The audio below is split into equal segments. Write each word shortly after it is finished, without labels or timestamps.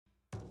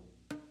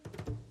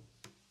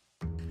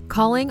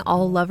calling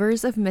all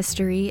lovers of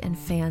mystery and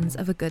fans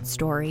of a good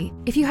story.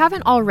 If you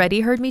haven't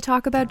already heard me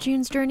talk about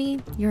June's Journey,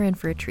 you're in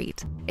for a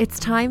treat. It's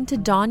time to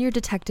don your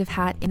detective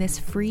hat in this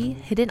free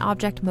hidden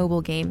object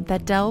mobile game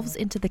that delves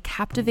into the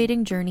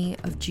captivating journey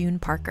of June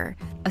Parker,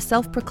 a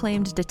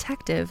self-proclaimed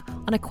detective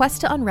on a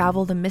quest to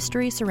unravel the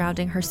mystery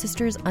surrounding her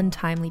sister's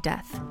untimely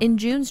death. In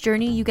June's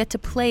Journey, you get to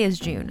play as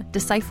June,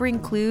 deciphering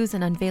clues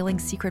and unveiling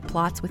secret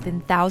plots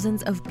within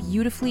thousands of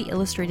beautifully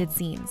illustrated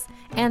scenes.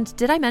 And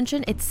did I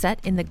mention it's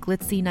set in the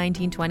glitzy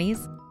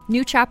 1920s?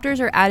 New chapters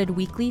are added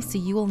weekly, so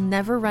you will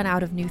never run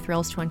out of new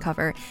thrills to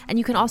uncover, and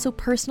you can also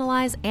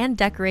personalize and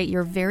decorate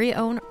your very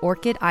own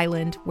Orchid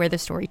Island where the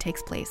story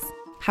takes place.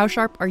 How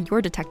sharp are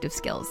your detective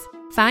skills?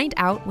 Find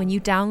out when you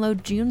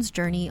download June's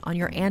Journey on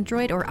your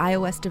Android or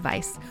iOS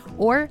device,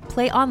 or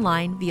play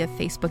online via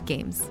Facebook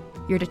Games.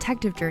 Your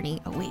detective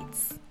journey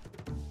awaits.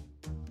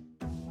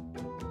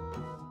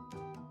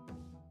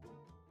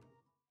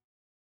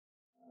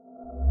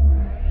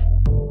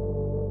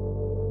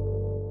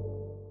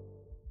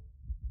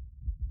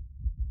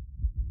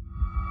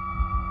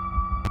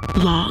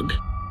 Log,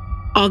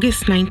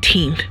 August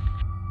 19th.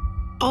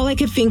 All I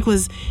could think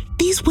was,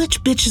 these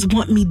witch bitches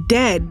want me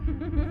dead.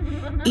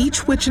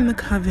 Each witch in the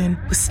coven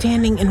was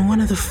standing in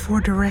one of the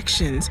four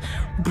directions: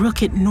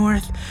 Brooke at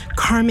north,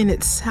 Carmen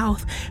at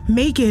south,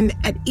 Megan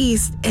at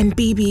east, and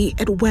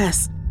BB at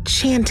west,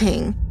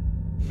 chanting,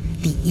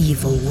 "The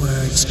evil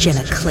words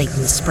Jenna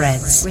Clayton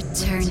spreads.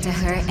 Return to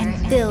her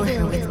and fill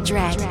her with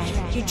dread.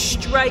 He'd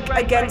strike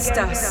against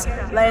us,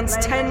 lands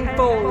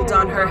tenfold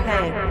on her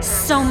head.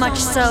 So much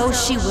so,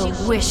 she will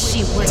wish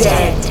she were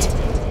dead."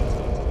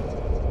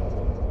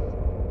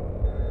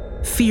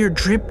 Fear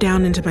dripped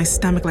down into my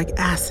stomach like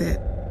acid.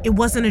 It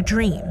wasn't a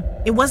dream.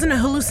 It wasn't a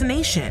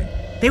hallucination.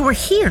 They were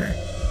here.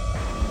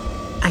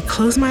 I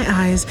closed my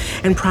eyes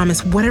and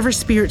promised whatever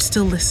spirit's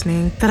still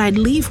listening that I'd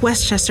leave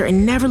Westchester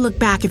and never look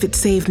back if it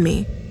saved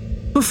me.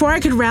 Before I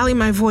could rally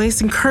my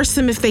voice and curse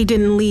them if they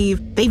didn't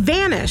leave, they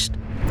vanished.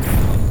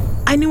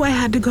 I knew I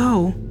had to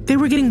go. They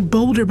were getting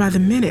bolder by the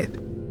minute.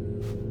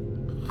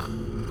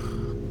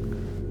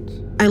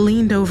 I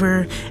leaned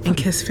over and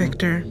kissed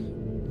Victor.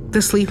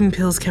 The sleeping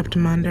pills kept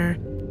him under.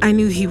 I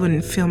knew he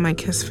wouldn't feel my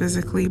kiss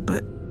physically,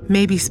 but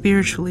maybe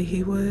spiritually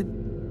he would.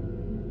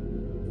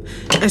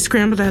 I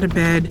scrambled out of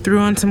bed, threw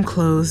on some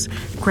clothes,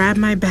 grabbed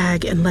my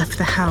bag, and left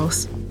the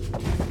house.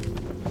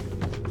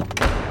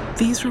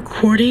 These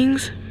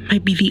recordings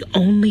might be the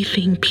only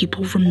thing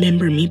people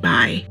remember me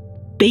by.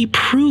 They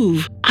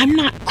prove I'm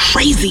not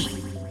crazy.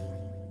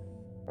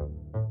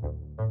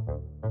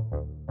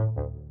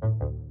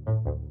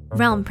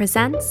 Realm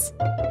presents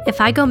If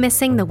I Go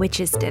Missing, the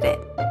Witches Did It.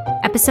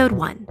 Episode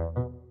 1.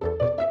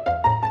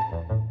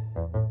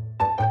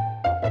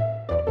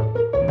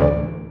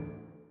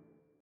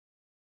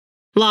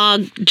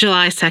 Log,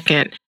 July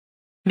 2nd.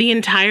 The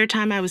entire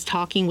time I was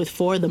talking with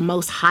four of the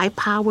most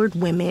high-powered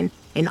women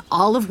in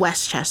all of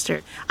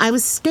Westchester, I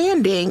was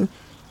standing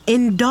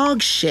in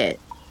dog shit.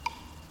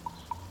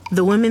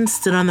 The women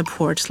stood on the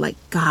porch like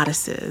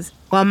goddesses,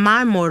 while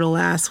my mortal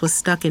ass was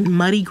stuck in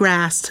muddy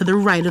grass to the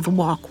right of the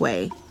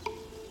walkway.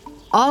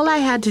 All I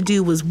had to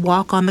do was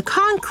walk on the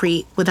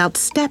concrete without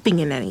stepping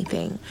in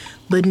anything.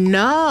 But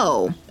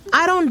no,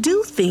 I don't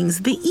do things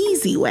the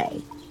easy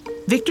way.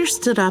 Victor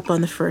stood up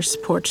on the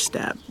first porch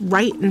step,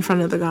 right in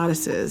front of the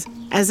goddesses,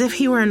 as if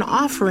he were an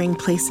offering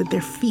placed at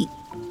their feet.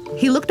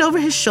 He looked over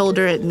his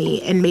shoulder at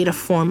me and made a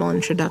formal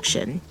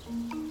introduction.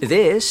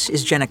 This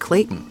is Jenna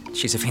Clayton.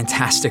 She's a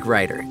fantastic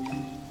writer.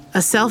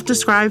 A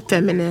self-described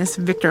feminist,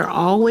 Victor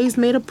always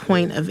made a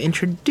point of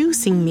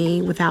introducing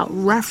me without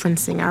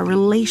referencing our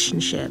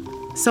relationship,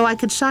 so I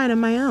could shine on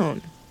my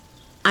own.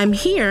 I'm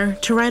here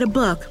to write a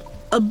book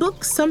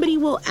somebody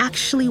will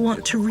actually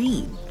want to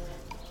read.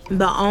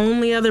 The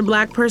only other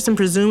black person,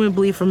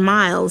 presumably for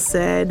miles,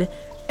 said,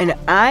 "And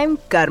I'm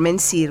Carmen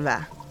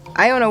Silva.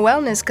 I own a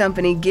wellness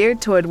company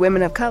geared toward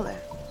women of color."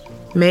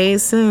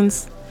 Made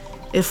sense.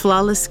 If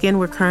flawless skin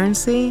were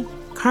currency,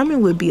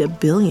 Carmen would be a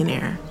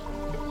billionaire.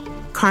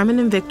 Carmen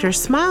and Victor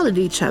smiled at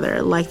each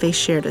other like they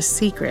shared a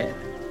secret.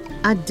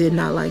 I did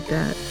not like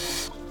that.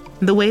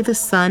 The way the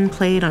sun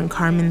played on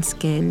Carmen's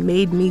skin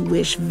made me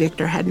wish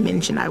Victor had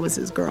mentioned I was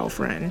his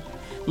girlfriend.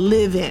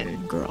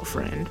 Live-in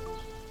girlfriend.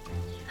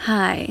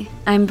 Hi,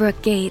 I'm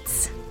Brooke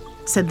Gates,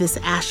 said this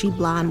ashy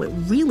blonde with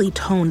really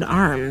toned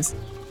arms.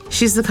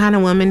 She's the kind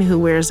of woman who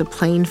wears a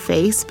plain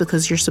face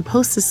because you're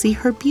supposed to see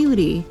her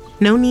beauty.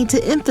 No need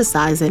to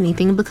emphasize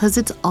anything because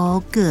it's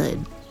all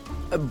good.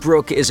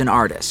 Brooke is an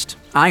artist.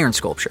 Iron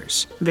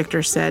sculptures,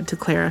 Victor said to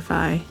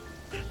clarify.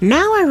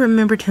 Now I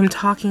remembered him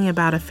talking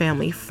about a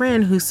family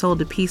friend who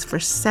sold a piece for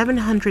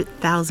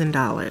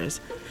 $700,000.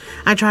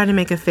 I tried to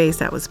make a face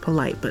that was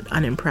polite but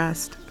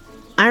unimpressed.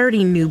 I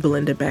already knew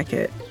Belinda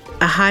Beckett,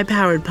 a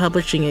high-powered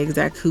publishing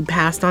exec who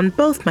passed on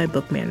both my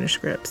book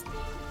manuscripts.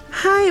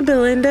 Hi,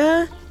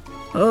 Belinda.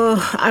 Oh,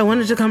 I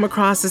wanted to come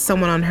across as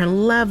someone on her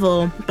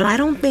level, but I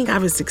don't think I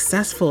was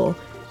successful.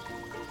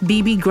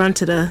 BB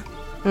grunted a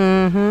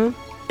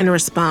in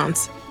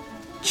response.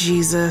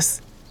 Jesus.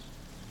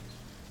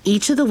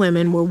 Each of the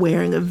women were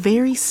wearing a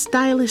very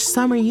stylish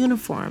summer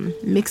uniform,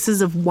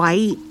 mixes of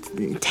white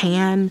and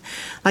tan,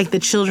 like the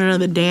children of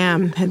the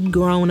dam had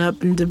grown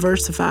up and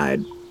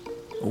diversified.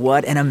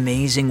 What an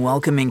amazing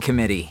welcoming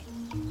committee,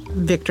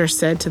 Victor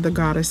said to the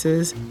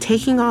goddesses,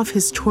 taking off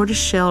his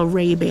tortoiseshell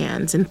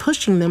Ray-Bans and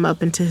pushing them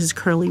up into his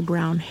curly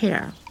brown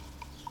hair.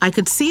 I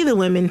could see the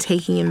women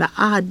taking in the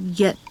odd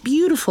yet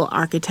beautiful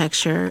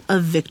architecture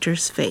of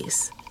Victor's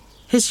face.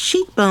 His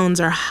cheekbones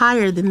are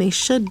higher than they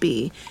should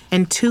be,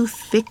 and two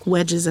thick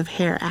wedges of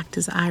hair act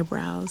as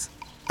eyebrows.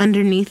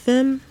 Underneath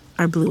them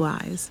are blue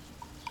eyes.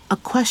 A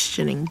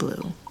questioning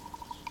blue.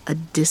 A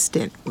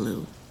distant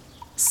blue.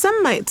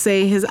 Some might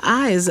say his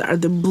eyes are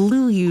the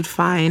blue you'd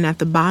find at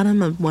the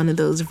bottom of one of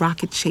those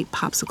rocket-shaped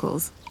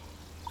popsicles.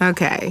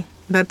 Okay,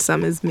 that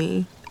sum is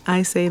me.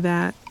 I say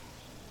that.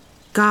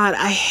 God,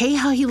 I hate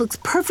how he looks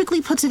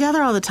perfectly put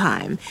together all the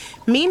time.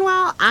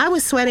 Meanwhile, I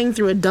was sweating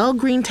through a dull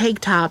green tank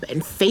top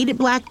and faded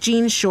black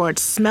jean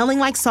shorts, smelling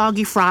like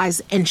soggy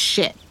fries and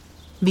shit.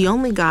 The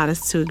only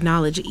goddess to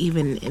acknowledge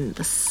even in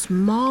the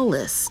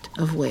smallest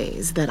of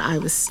ways that I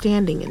was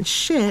standing in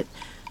shit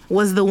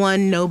was the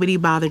one nobody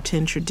bothered to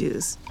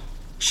introduce.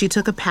 She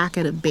took a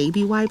packet of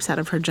baby wipes out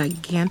of her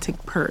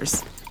gigantic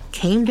purse,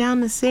 came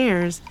down the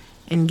stairs,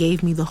 and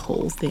gave me the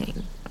whole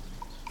thing.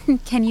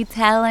 Can you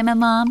tell I'm a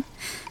mom?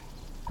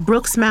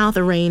 Brooke's mouth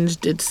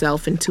arranged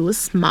itself into a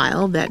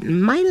smile that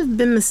might have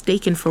been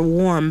mistaken for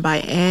warm by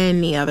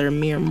any other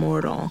mere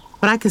mortal,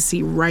 but I could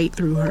see right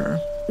through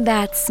her.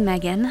 That's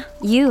Megan.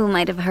 You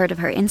might have heard of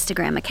her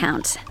Instagram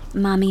account,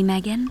 Mommy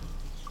Megan.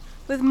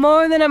 With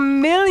more than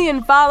 1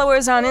 million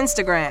followers on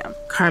Instagram,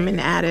 Carmen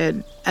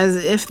added,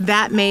 as if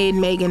that made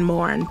Megan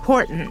more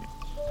important.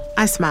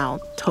 I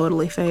smiled,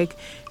 totally fake.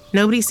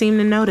 Nobody seemed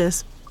to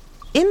notice.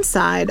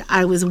 Inside,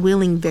 I was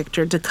willing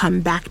Victor to come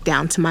back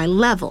down to my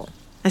level.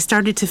 I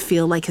started to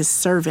feel like his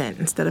servant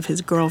instead of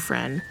his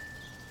girlfriend,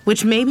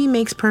 which maybe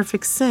makes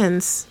perfect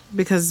sense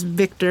because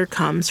Victor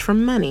comes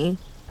from money.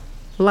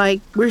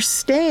 Like, we're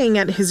staying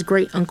at his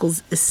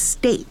great-uncle's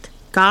estate.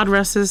 God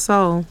rest his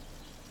soul.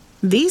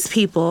 These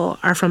people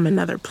are from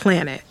another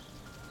planet.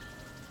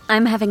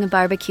 I'm having a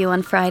barbecue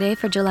on Friday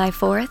for July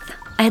 4th.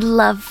 I'd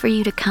love for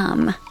you to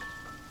come.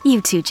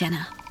 You too,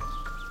 Jenna.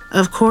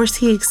 Of course,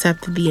 he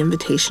accepted the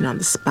invitation on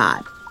the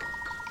spot.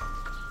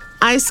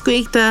 I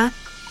squeaked a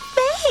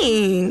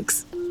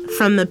thanks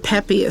from the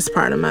peppiest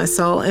part of my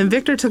soul, and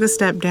Victor took a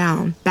step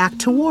down, back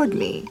toward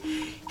me.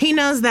 He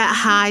knows that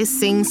high,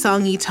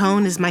 sing-songy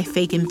tone is my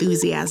fake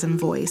enthusiasm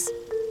voice.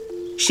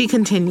 She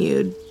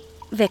continued,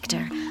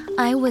 Victor,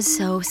 I was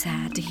so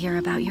sad to hear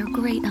about your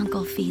great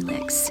Uncle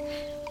Felix.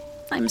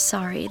 I'm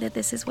sorry that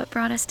this is what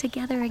brought us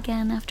together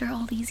again after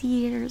all these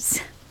years.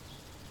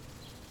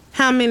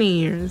 How many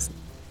years?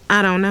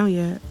 I don't know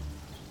yet.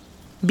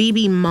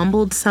 BB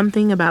mumbled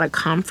something about a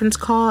conference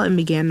call and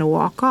began to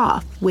walk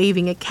off,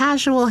 waving a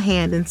casual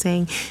hand and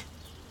saying,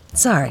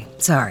 Sorry.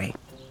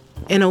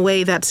 in a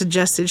way that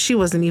suggested she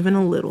wasn't even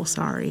a little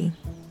sorry.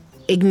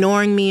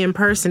 Ignoring me in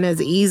person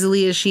as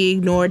easily as she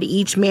ignored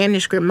each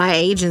manuscript my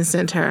agent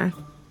sent her.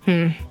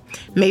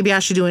 Maybe I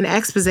should do an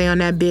expose on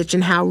that bitch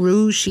and how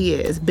rude she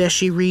is. Best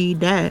she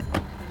read that.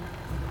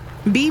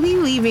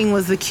 BB leaving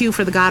was the cue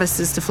for the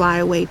goddesses to fly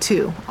away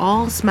too,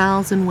 all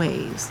smiles and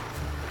waves.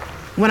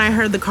 When I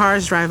heard the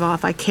cars drive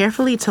off, I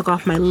carefully took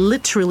off my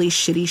literally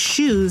shitty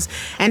shoes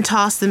and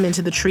tossed them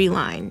into the tree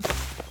line.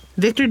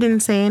 Victor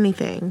didn't say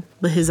anything,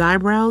 but his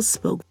eyebrows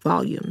spoke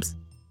volumes.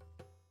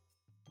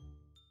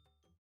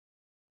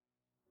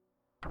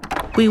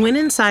 We went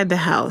inside the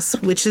house,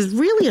 which is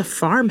really a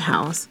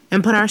farmhouse,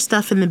 and put our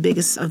stuff in the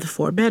biggest of the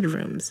 4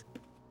 bedrooms.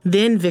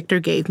 Then Victor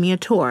gave me a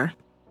tour.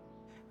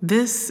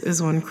 This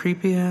is one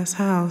creepy-ass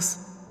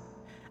house.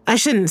 I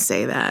shouldn't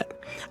say that.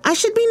 I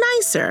should be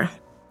nicer.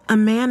 A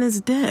man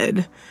is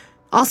dead.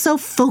 Also,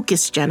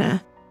 focus,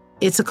 Jenna.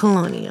 It's a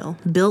colonial,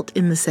 built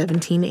in the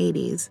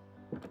 1780s.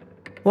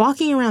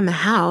 Walking around the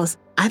house,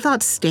 I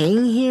thought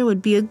staying here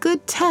would be a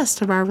good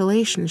test of our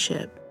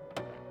relationship.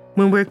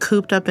 When we're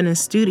cooped up in a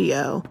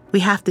studio, we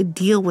have to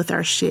deal with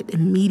our shit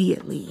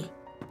immediately.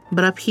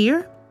 But up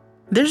here,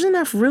 there's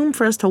enough room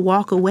for us to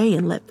walk away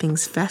and let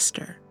things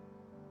fester.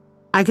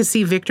 I could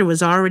see Victor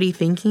was already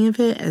thinking of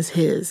it as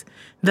his,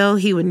 though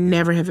he would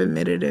never have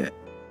admitted it.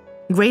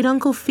 Great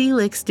Uncle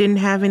Felix didn't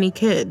have any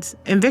kids,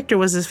 and Victor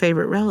was his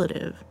favorite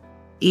relative,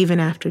 even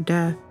after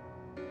death.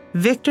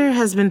 Victor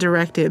has been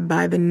directed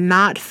by the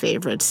not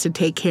favorites to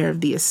take care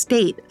of the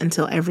estate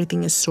until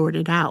everything is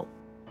sorted out.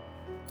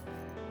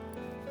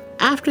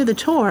 After the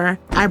tour,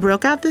 I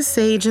broke out the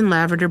sage and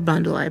lavender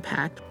bundle I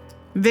packed.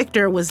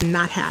 Victor was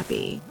not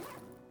happy.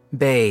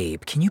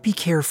 Babe, can you be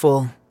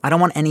careful? I don't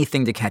want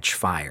anything to catch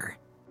fire.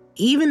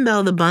 Even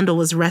though the bundle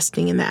was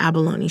resting in the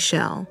abalone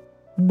shell.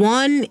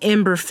 One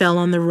ember fell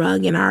on the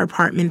rug in our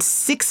apartment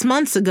 6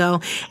 months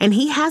ago, and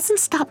he hasn't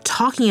stopped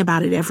talking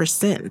about it ever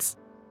since.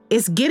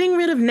 It's getting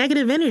rid of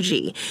negative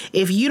energy.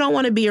 If you don't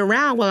want to be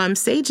around while I'm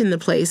saging the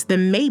place,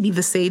 then maybe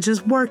the sage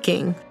is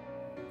working.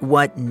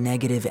 What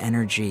negative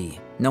energy?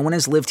 No one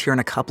has lived here in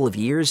a couple of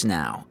years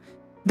now.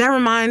 That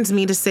reminds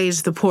me to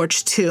sage the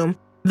porch, too.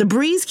 The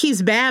breeze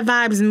keeps bad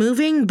vibes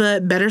moving,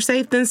 but better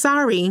safe than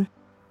sorry.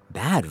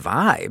 Bad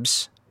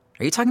vibes?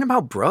 Are you talking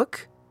about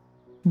Brooke?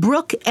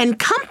 Brooke and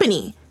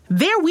company.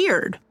 They're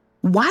weird.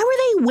 Why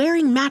were they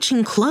wearing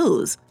matching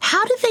clothes?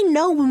 How did they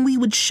know when we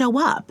would show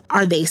up?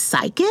 Are they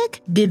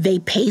psychic? Did they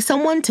pay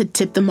someone to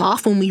tip them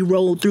off when we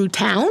rolled through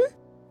town?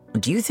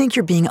 Do you think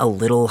you're being a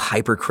little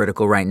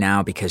hypercritical right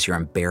now because you're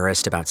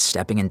embarrassed about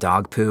stepping in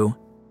dog poo?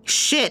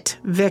 Shit,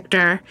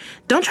 Victor.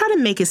 Don't try to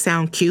make it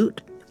sound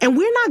cute. And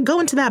we're not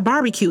going to that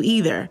barbecue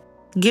either.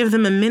 Give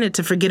them a minute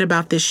to forget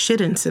about this shit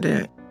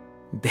incident.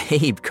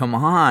 Babe, come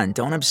on.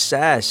 Don't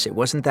obsess. It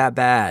wasn't that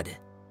bad.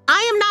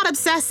 I am not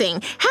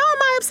obsessing. How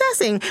am I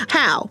obsessing?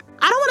 How?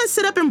 I don't want to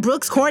sit up in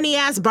Brooke's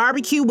corny-ass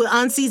barbecue with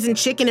unseasoned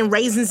chicken and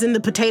raisins in the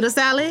potato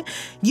salad.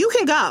 You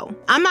can go.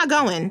 I'm not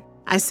going,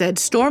 I said,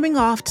 storming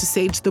off to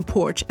sage the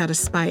porch out of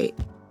spite.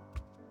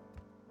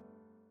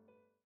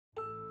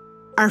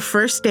 Our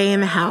first day in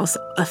the house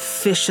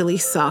officially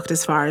sucked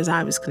as far as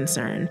I was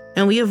concerned,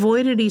 and we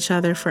avoided each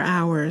other for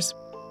hours.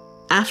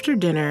 After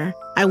dinner,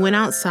 I went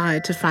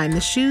outside to find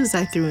the shoes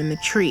I threw in the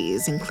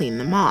trees and clean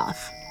them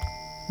off.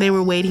 They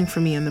were waiting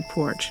for me on the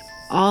porch,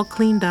 all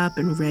cleaned up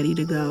and ready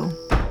to go.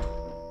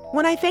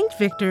 When I thanked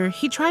Victor,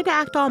 he tried to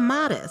act all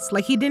modest,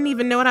 like he didn't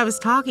even know what I was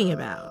talking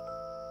about.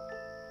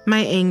 My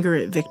anger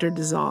at Victor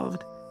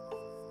dissolved.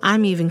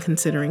 I'm even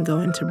considering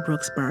going to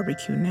Brooke's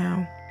barbecue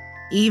now,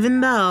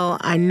 even though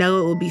I know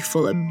it will be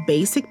full of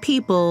basic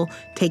people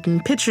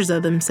taking pictures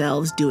of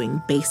themselves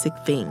doing basic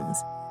things.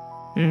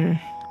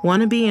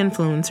 Wannabe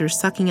influencers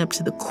sucking up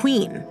to the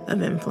queen of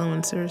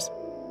influencers.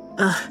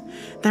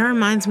 That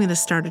reminds me to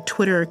start a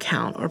Twitter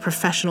account or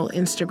professional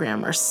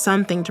Instagram or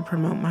something to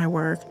promote my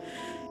work.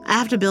 I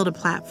have to build a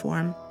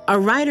platform. A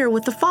writer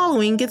with a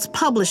following gets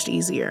published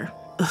easier.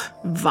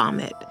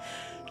 Vomit.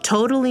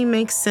 Totally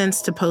makes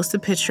sense to post a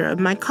picture of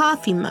my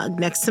coffee mug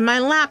next to my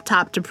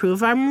laptop to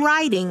prove I'm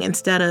writing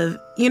instead of,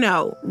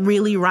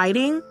 really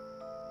writing.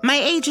 My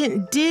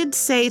agent did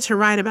say to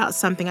write about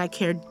something I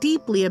care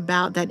deeply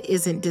about that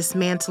isn't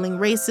dismantling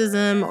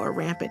racism or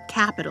rampant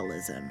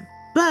capitalism.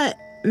 But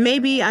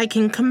maybe I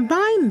can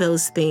combine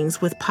those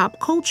things with pop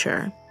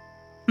culture.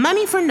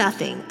 Money for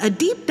Nothing, a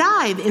deep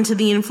dive into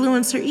the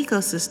influencer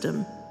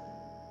ecosystem.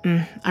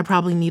 I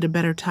probably need a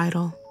better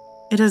title.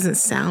 It doesn't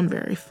sound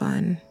very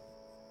fun.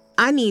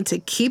 I need to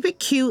keep it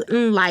cute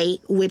and light,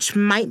 which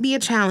might be a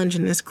challenge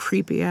in this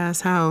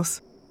creepy-ass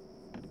house.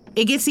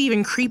 It gets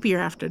even creepier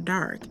after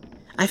dark.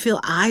 I feel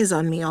eyes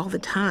on me all the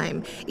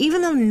time,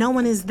 even though no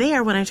one is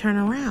there when I turn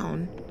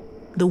around.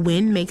 The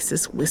wind makes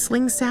this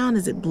whistling sound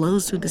as it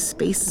blows through the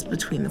spaces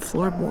between the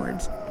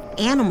floorboards.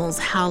 Animals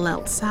howl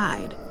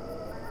outside.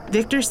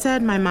 Victor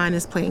said my mind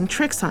is playing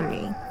tricks on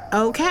me.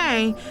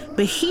 Okay,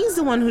 but he's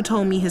the one who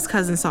told me his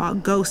cousin saw a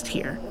ghost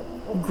here.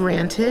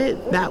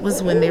 Granted, that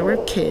was when they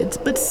were kids,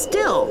 but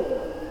still.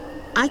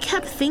 I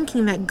kept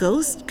thinking that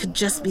ghosts could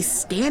just be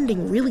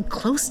standing really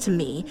close to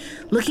me,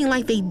 looking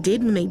like they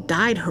did when they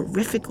died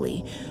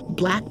horrifically,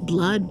 black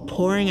blood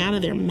pouring out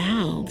of their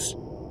mouths.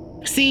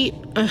 See,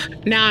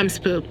 now I'm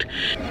spooked.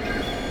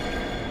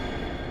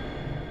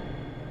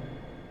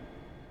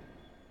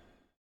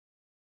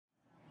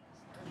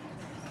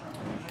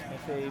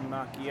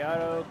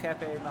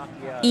 Cafe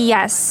macchiato.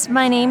 Yes,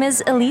 my name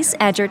is Elise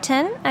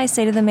Edgerton, I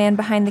say to the man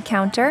behind the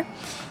counter.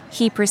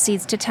 He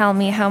proceeds to tell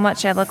me how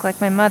much I look like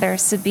my mother,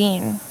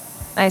 Sabine.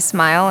 I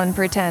smile and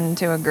pretend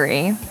to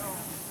agree.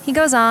 He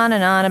goes on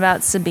and on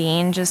about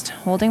Sabine, just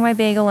holding my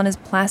bagel in his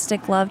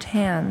plastic-gloved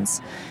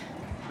hands.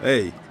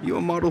 Hey, you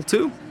a model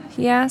too?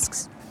 He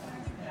asks.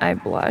 I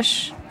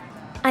blush.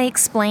 I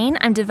explain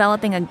I'm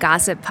developing a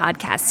gossip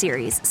podcast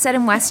series set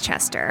in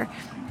Westchester.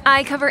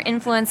 I cover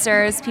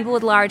influencers, people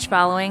with large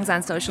followings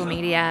on social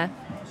media.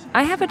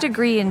 I have a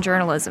degree in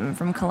journalism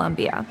from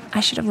Columbia.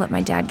 I should have let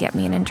my dad get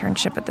me an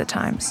internship at the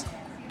Times.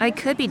 I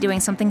could be doing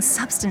something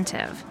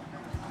substantive.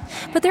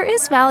 But there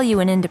is value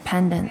in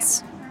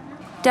independence.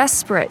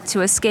 Desperate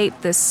to escape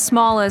this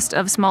smallest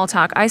of small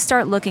talk, I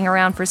start looking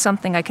around for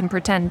something I can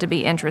pretend to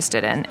be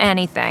interested in.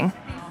 Anything.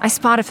 I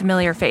spot a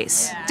familiar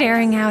face,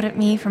 staring out at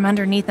me from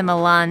underneath a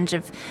melange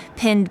of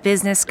pinned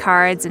business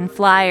cards and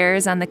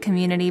flyers on the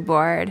community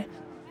board.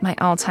 My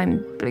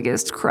all-time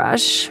biggest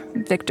crush,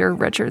 Victor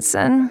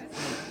Richardson.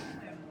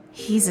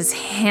 He's as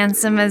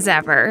handsome as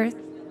ever.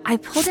 I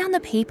pull down the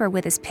paper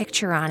with his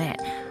picture on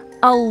it,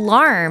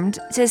 alarmed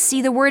to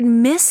see the word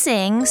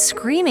missing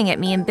screaming at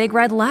me in big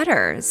red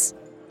letters.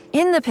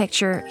 In the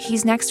picture,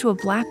 he's next to a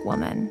black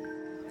woman.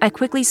 I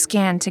quickly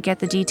scan to get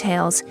the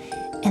details,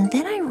 and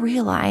then I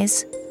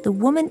realize the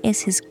woman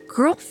is his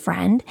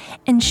girlfriend,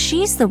 and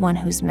she's the one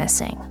who's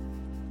missing.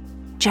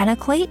 Jenna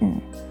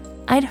Clayton.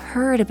 I'd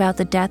heard about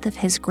the death of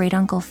his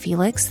great-uncle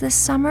Felix this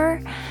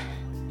summer,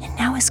 and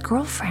now his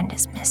girlfriend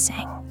is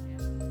missing.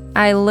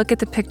 I look at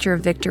the picture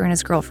of Victor and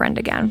his girlfriend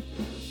again.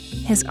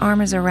 His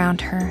arm is around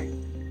her.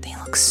 They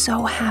look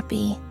so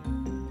happy.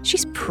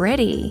 She's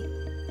pretty.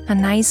 A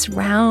nice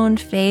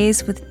round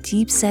face with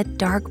deep-set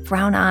dark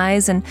brown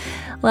eyes and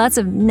lots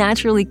of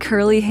naturally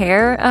curly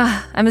hair.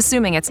 I'm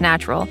assuming it's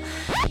natural.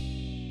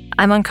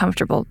 I'm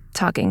uncomfortable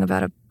talking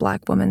about a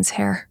black woman's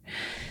hair.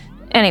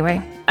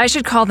 Anyway, I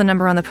should call the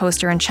number on the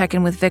poster and check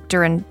in with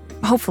Victor and,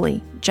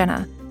 hopefully,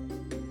 Jenna.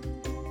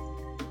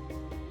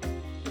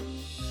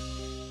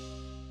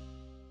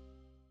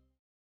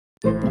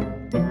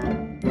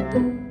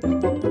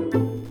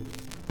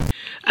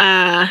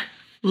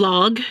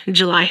 Log,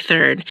 July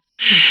 3rd.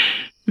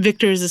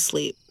 Victor is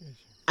asleep.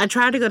 I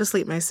tried to go to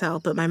sleep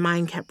myself, but my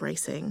mind kept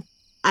racing.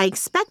 I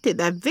expected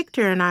that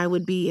Victor and I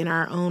would be in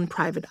our own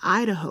private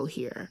Idaho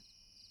here.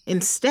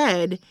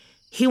 Instead,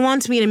 he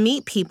wants me to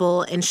meet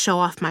people and show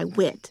off my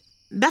wit.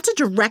 That's a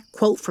direct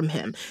quote from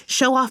him.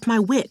 Show off my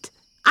wit.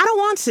 I don't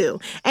want to.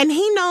 And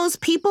he knows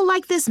people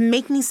like this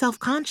make me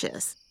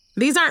self-conscious.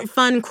 These aren't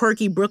fun,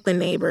 quirky Brooklyn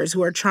neighbors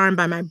who are charmed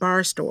by my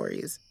bar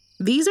stories.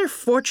 These are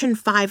Fortune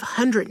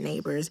 500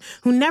 neighbors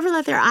who never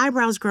let their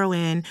eyebrows grow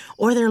in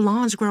or their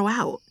lawns grow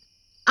out.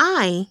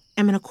 I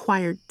am an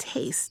acquired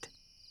taste.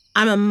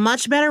 I'm a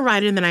much better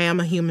writer than I am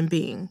a human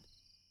being.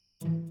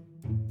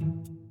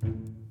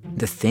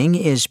 The thing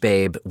is,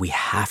 babe, we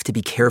have to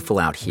be careful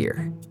out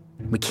here.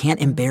 We can't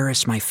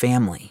embarrass my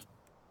family.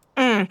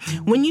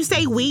 When you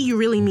say we, you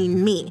really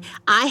mean me.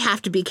 I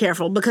have to be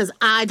careful because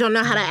I don't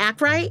know how to act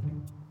right.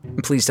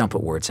 Please don't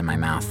put words in my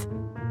mouth.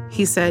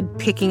 He said,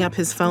 picking up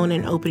his phone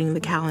and opening the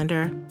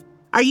calendar.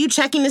 Are you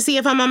checking to see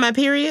if I'm on my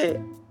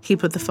period? He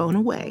put the phone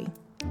away.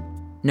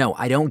 No,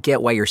 I don't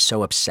get why you're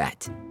so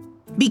upset.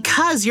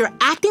 Because you're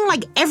acting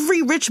like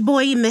every rich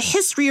boy in the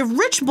history of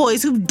rich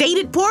boys who've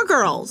dated poor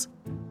girls.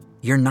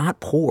 You're not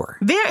poor.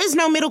 There is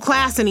no middle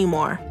class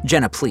anymore.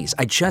 Jenna, please,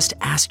 I just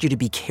asked you to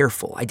be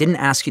careful. I didn't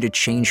ask you to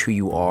change who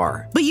you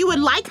are. But you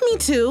would like me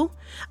to.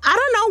 I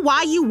don't know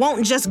why you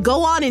won't just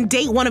go on and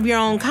date one of your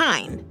own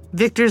kind.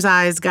 Victor's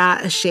eyes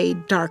got a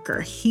shade darker.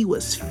 He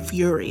was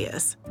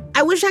furious.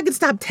 I wish I could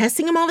stop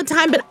testing him all the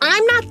time, but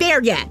I'm not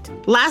there yet.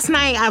 Last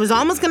night, I was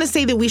almost going to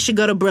say that we should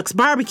go to Brooks'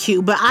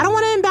 barbecue, but I don't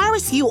want to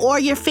embarrass you or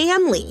your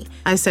family,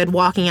 I said,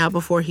 walking out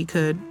before he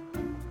could.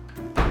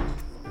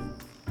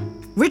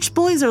 Rich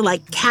boys are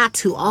like cats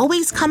who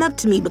always come up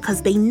to me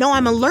because they know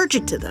I'm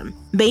allergic to them.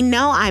 They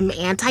know I'm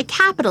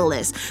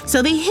anti-capitalist,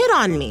 so they hit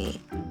on me.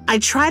 I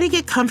try to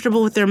get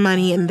comfortable with their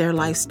money and their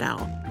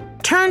lifestyle.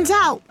 Turns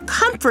out,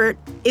 comfort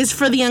is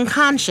for the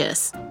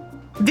unconscious.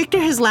 Victor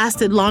has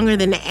lasted longer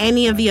than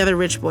any of the other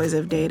rich boys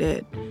I've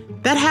dated.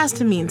 That has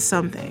to mean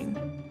something.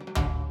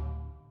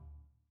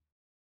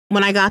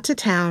 When I got to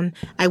town,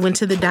 I went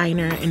to the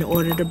diner and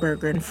ordered a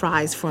burger and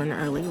fries for an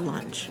early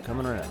lunch.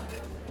 Coming around.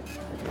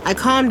 I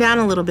calmed down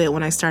a little bit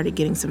when I started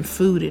getting some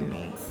food in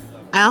me.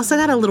 I also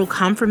got a little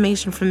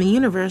confirmation from the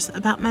universe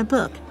about my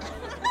book.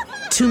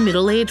 2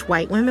 middle-aged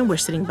white women were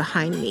sitting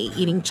behind me,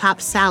 eating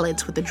chopped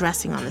salads with the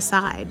dressing on the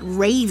side,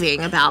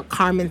 raving about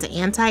Carmen's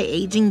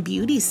anti-aging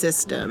beauty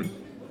system.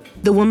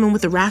 The woman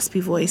with the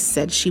raspy voice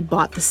said she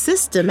bought the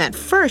system at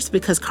first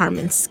because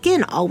Carmen's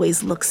skin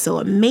always looks so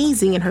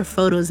amazing in her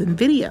photos and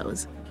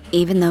videos.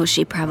 Even though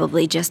she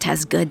probably just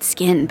has good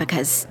skin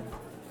because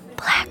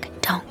black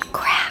don't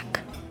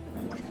crack.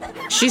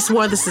 She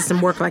swore the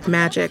system worked like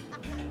magic.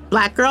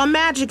 Black girl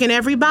magic in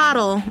every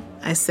bottle,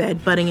 I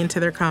said, butting into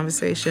their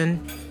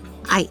conversation.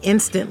 I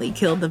instantly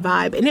killed the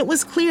vibe, and it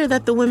was clear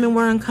that the women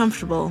were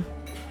uncomfortable.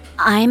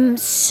 I'm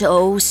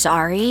so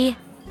sorry.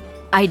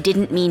 I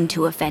didn't mean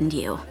to offend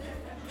you.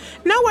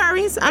 No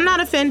worries, I'm not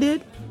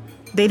offended.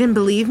 They didn't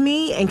believe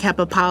me and kept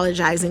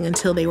apologizing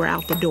until they were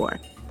out the door.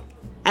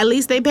 At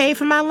least they paid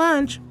for my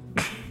lunch.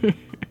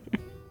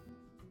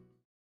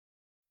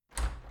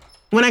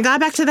 When I got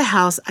back to the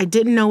house, I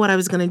didn't know what I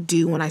was going to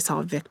do when I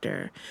saw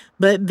Victor.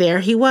 But there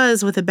he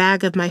was with a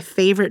bag of my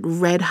favorite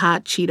Red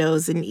Hot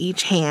Cheetos in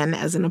each hand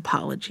as an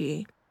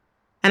apology.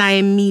 And I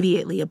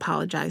immediately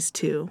apologized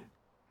too.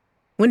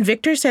 When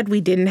Victor said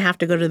we didn't have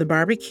to go to the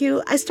barbecue,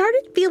 I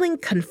started feeling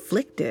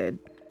conflicted.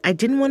 I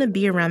didn't want to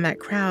be around that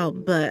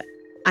crowd, but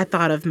I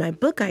thought of my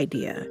book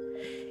idea.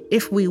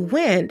 If we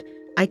went,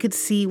 I could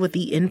see what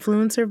the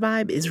influencer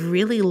vibe is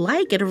really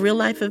like at a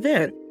real-life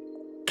event.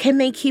 Can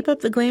they keep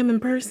up the glam in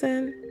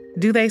person?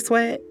 Do they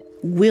sweat?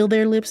 Will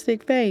their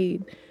lipstick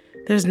fade?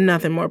 There's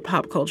nothing more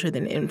pop culture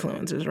than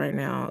influencers right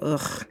now.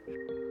 Ugh.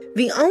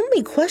 The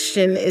only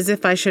question is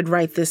if I should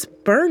write this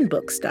burn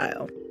book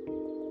style.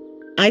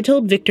 I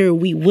told Victor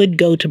we would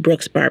go to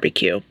Brooks'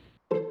 barbecue.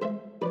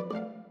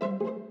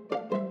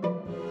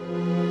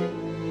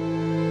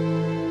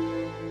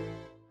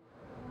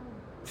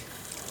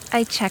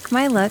 I check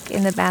my look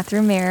in the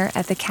bathroom mirror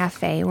at the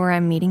cafe where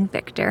I'm meeting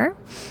Victor.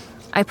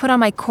 I put on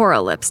my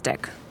coral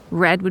lipstick.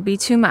 Red would be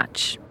too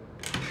much.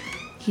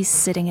 He's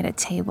sitting at a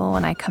table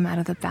when I come out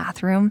of the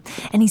bathroom,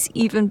 and he's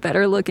even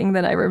better looking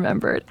than I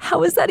remembered.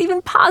 How is that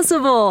even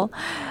possible?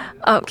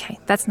 Okay,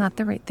 that's not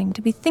the right thing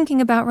to be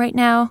thinking about right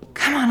now.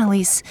 Come on,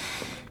 Elise.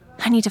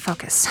 I need to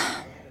focus.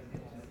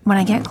 When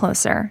I get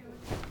closer,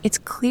 it's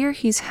clear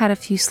he's had a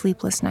few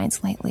sleepless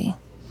nights lately.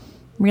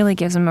 Really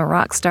gives him a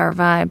rock star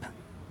vibe.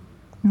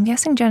 I'm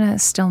guessing Jenna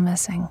is still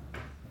missing.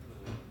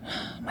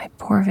 My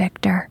poor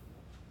Victor.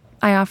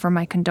 I offer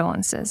my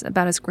condolences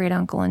about his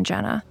great-uncle and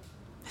Jenna.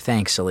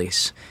 Thanks,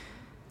 Elise.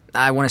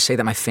 I want to say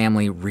that my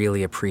family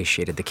really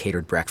appreciated the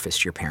catered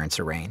breakfast your parents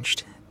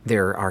arranged.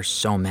 There are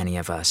so many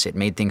of us. It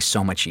made things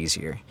so much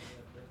easier.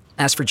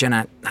 As for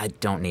Jenna, I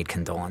don't need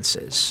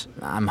condolences.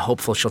 I'm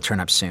hopeful she'll turn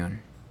up soon.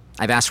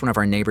 I've asked one of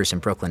our neighbors in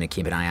Brooklyn to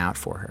keep an eye out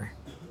for her.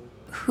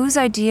 Whose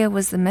idea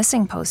was the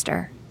missing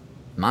poster?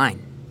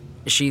 Mine.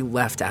 She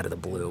left out of the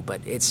blue,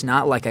 but it's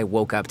not like I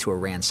woke up to a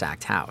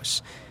ransacked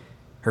house.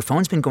 Her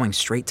phone's been going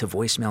straight to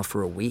voicemail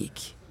for a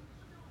week.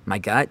 My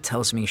gut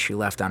tells me she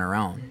left on her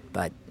own,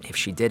 but if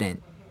she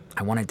didn't,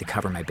 I wanted to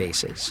cover my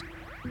bases.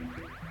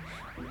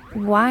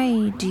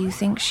 Why do you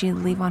think she'd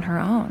leave on her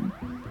own?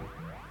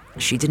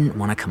 She didn't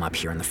want to come up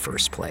here in the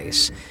first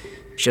place.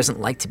 She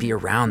doesn't like to be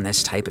around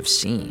this type of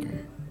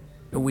scene.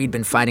 We'd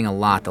been fighting a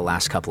lot the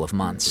last couple of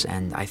months,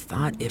 and I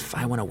thought if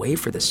I went away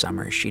for the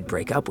summer, she'd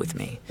break up with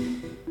me.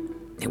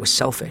 It was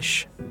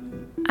selfish.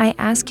 I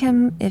ask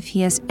him if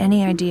he has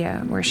any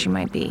idea where she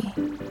might be,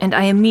 and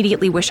I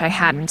immediately wish I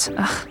hadn't.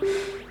 Ugh.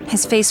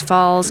 His face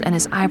falls and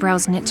his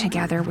eyebrows knit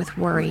together with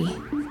worry.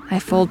 I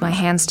fold my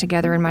hands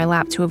together in my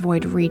lap to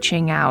avoid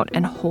reaching out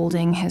and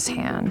holding his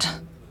hand.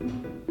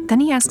 Then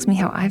he asks me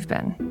how I've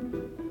been.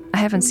 I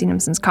haven't seen him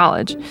since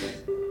college.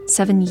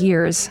 7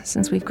 years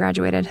since we've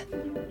graduated.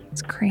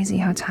 It's crazy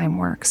how time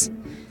works.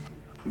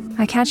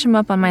 I catch him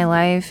up on my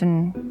life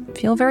and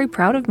feel very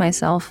proud of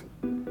myself,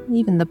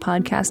 even the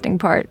podcasting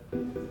part.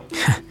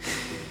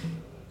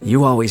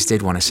 You always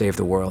did want to save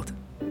the world.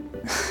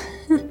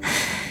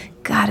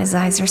 God, his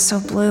eyes are so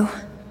blue.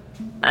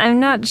 I'm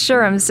not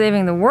sure I'm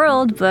saving the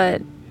world,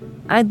 but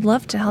I'd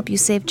love to help you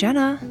save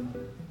Jenna.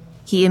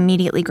 He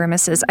immediately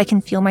grimaces. I can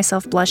feel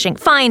myself blushing.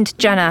 Find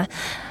Jenna.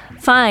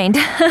 Find.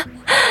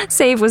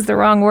 Save was the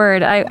wrong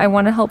word. I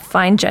want to help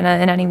find Jenna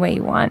in any way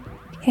you want.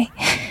 Okay.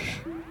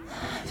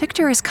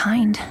 Victor is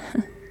kind.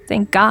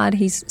 Thank God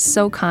he's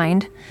so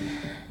kind.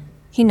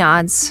 He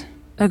nods,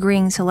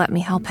 agreeing to let me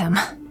help him.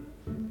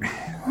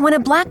 When a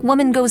black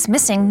woman goes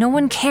missing, no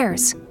one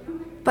cares.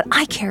 But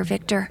I care,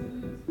 Victor.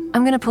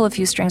 I'm gonna pull a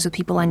few strings with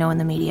people I know in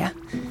the media,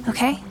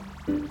 okay?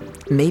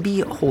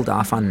 Maybe hold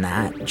off on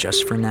that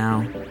just for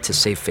now, to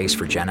save face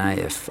for Jenna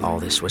if all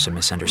this was a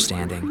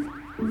misunderstanding.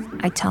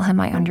 I tell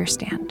him I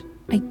understand.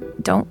 I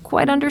don't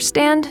quite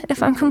understand,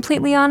 if I'm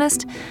completely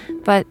honest,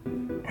 but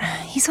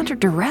he's under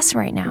duress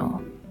right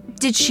now.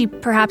 Did she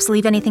perhaps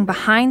leave anything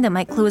behind that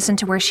might clue us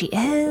into where she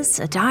is?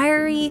 A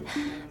diary?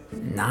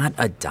 Not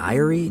a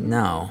diary,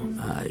 no.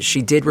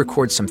 She did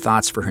record some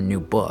thoughts for her new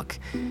book.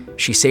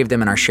 She saved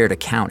them in our shared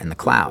account in the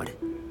cloud.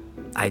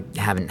 I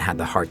haven't had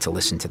the heart to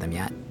listen to them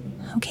yet.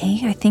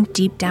 Okay, I think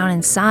deep down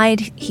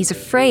inside, he's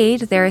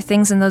afraid there are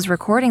things in those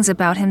recordings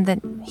about him that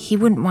he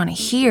wouldn't want to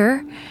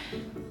hear.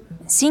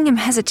 Seeing him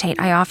hesitate,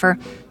 I offer,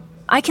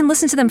 I can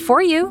listen to them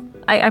for you.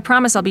 I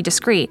promise I'll be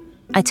discreet.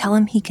 I tell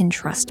him he can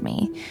trust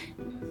me.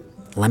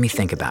 Let me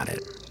think about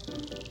it.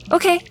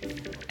 Okay.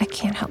 I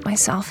can't help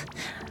myself.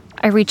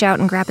 I reach out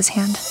and grab his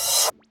hand.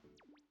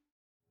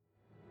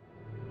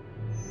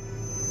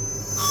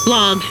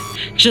 Log,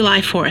 July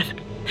 4th.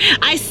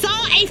 I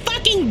saw a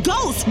fucking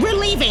ghost! We're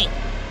leaving!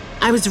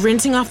 I was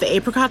rinsing off the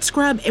apricot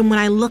scrub, and when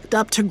I looked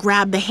up to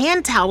grab the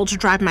hand towel to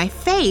dry my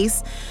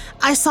face,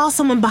 I saw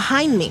someone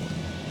behind me.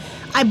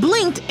 I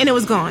blinked, and it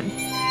was gone.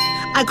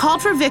 I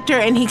called for Victor,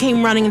 and he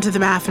came running into the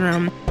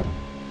bathroom.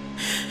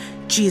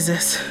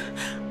 Jesus,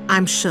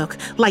 I'm shook,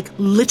 like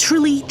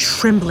literally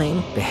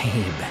trembling.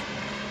 Babe,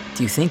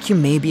 do you think you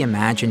maybe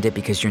imagined it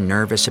because you're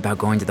nervous about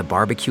going to the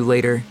barbecue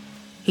later?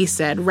 He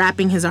said,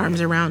 wrapping his arms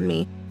around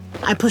me.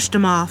 I pushed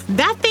him off.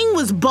 That thing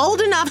was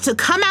bold enough to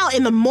come out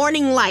in the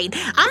morning light.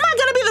 I'm not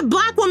gonna be the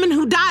black woman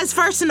who dies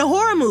first in a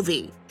horror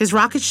movie. His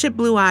rocket ship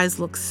blue eyes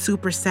looked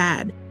super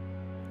sad.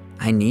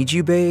 I need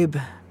you, babe,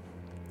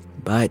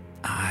 but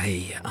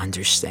I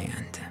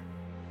understand.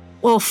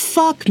 Well,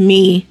 fuck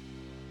me.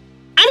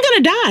 I'm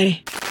gonna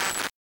die.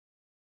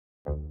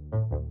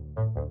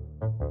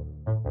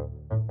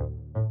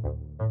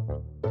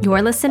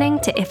 You're listening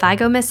to If I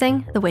Go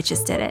Missing, The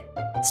Witches Did It,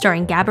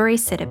 starring Gabourey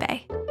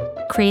Sidibe.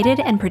 Created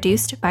and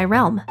produced by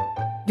Realm,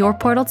 your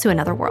portal to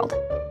another world.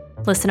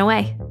 Listen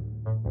away.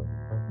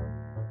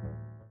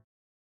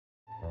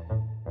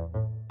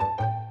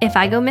 If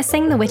I Go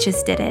Missing, The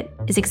Witches Did It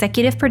is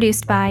executive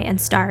produced by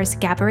and stars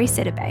Gabourey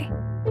Sidibe.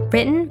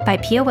 Written by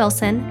Pia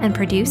Wilson and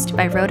produced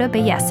by Rhoda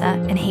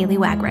Bayessa and Haley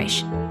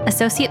Wagreich.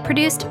 Associate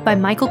produced by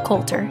Michael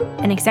Coulter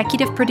and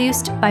executive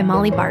produced by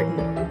Molly Barton.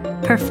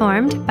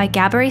 Performed by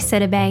Gabourey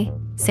Sidibe,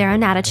 Sarah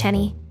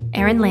Natacheni,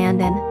 Aaron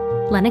Landon,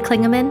 Lena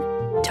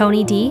Klingeman,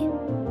 Tony D.,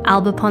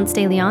 Alba Ponce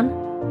de Leon,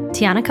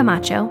 Tiana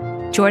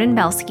Camacho, Jordan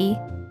Belsky,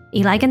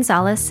 Eli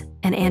Gonzalez,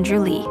 and Andrew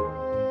Lee.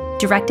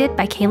 Directed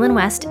by Kaylin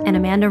West and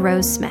Amanda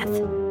Rose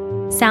Smith.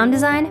 Sound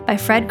design by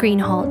Fred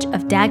Greenhalgh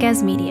of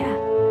Dagaz Media.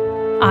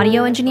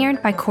 Audio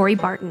engineered by Corey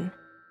Barton.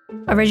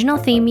 Original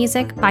theme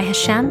music by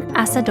Hashem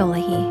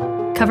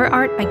Asadolahi. Cover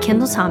art by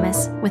Kendall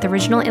Thomas with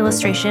original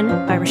illustration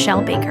by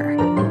Rochelle Baker.